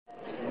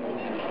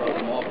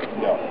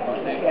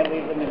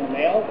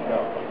No.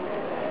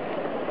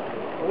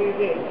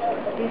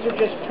 These are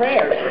just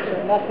prayers. These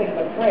are nothing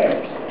but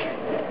prayers.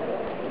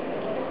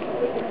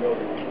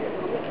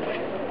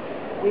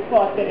 We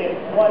thought that if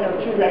one or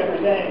two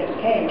representatives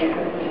came, we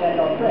could present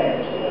our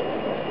prayers.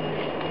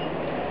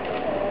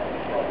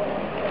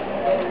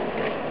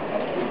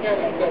 We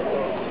can't accept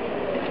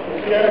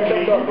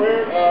our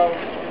prayers.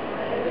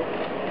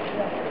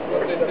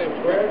 What did they say?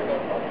 Prayers?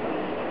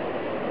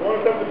 You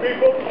want to accept the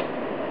people?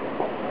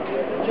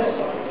 Just,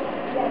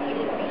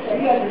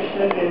 we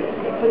understood that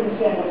we couldn't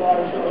send a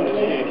large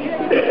delegation.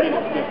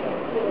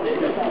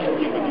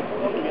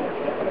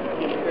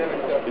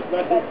 It's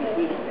not his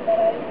decision.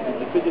 The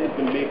decision has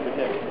been made for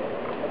him.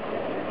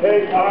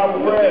 Take our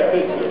prayer.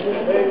 Take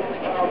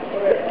our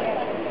prayer.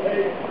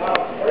 Take our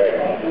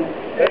prayer.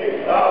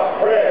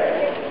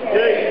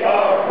 Take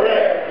our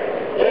prayer.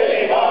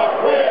 Take our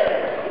prayer.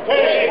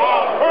 Take our prayer. Take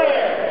our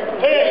prayer.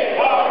 Take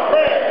our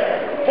prayer.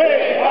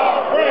 Take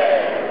our prayer.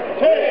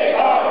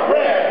 Take our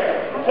prayer.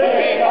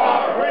 Take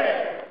our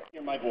prayer.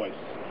 Hear my voice.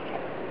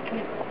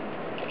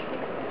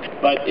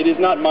 But it is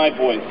not my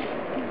voice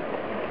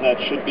that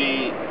should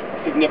be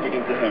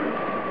significant to him.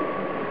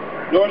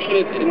 Nor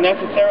should it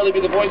necessarily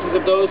be the voices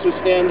of those who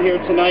stand here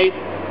tonight,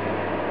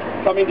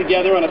 coming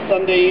together on a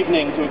Sunday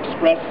evening to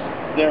express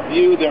their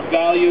view, their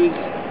values,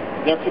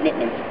 their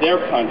commitments,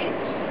 their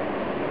conscience.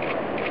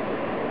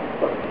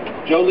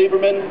 Joe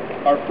Lieberman,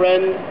 our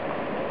friend,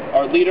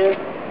 our leader,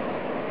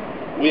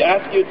 we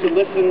ask you to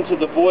listen to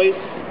the voice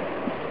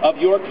of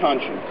your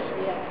conscience.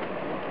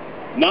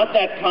 Not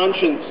that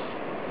conscience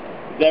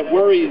that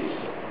worries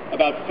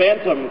about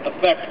phantom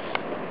effects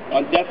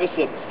on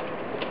deficits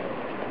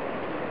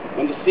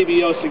when the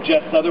CBO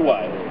suggests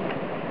otherwise.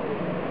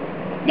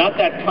 Not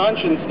that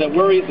conscience that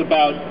worries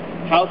about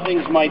how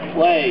things might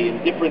play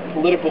in different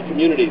political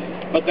communities,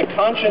 but the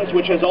conscience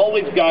which has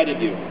always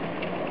guided you.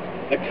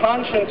 The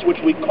conscience which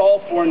we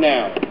call for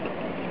now.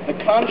 The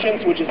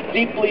conscience which is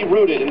deeply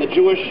rooted in the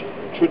Jewish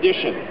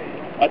tradition.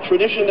 A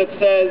tradition that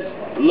says,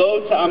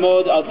 Lo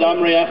ta'amod al dam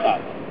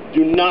re'echa.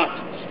 Do not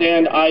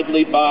stand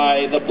idly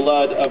by the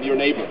blood of your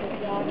neighbor.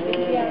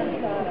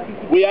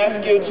 We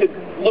ask you to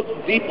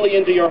look deeply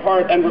into your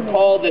heart and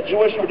recall that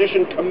Jewish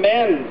tradition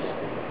commands,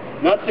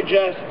 not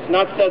suggests,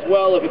 not says,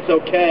 well, if it's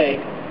okay,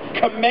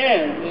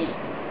 commands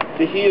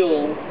to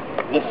heal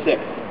the sick,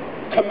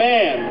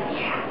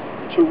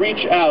 commands to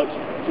reach out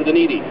to the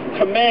needy,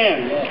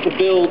 commands to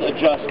build a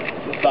just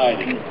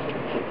society.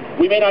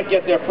 We may not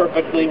get there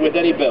perfectly with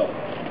any bill,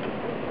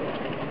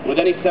 with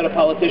any set of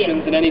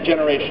politicians in any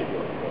generation.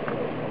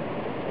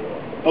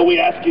 But we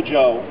ask you,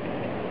 Joe,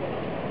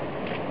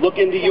 look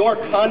into your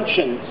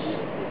conscience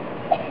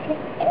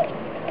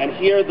and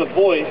hear the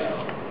voice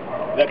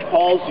that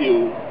calls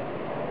you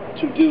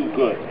to do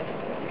good.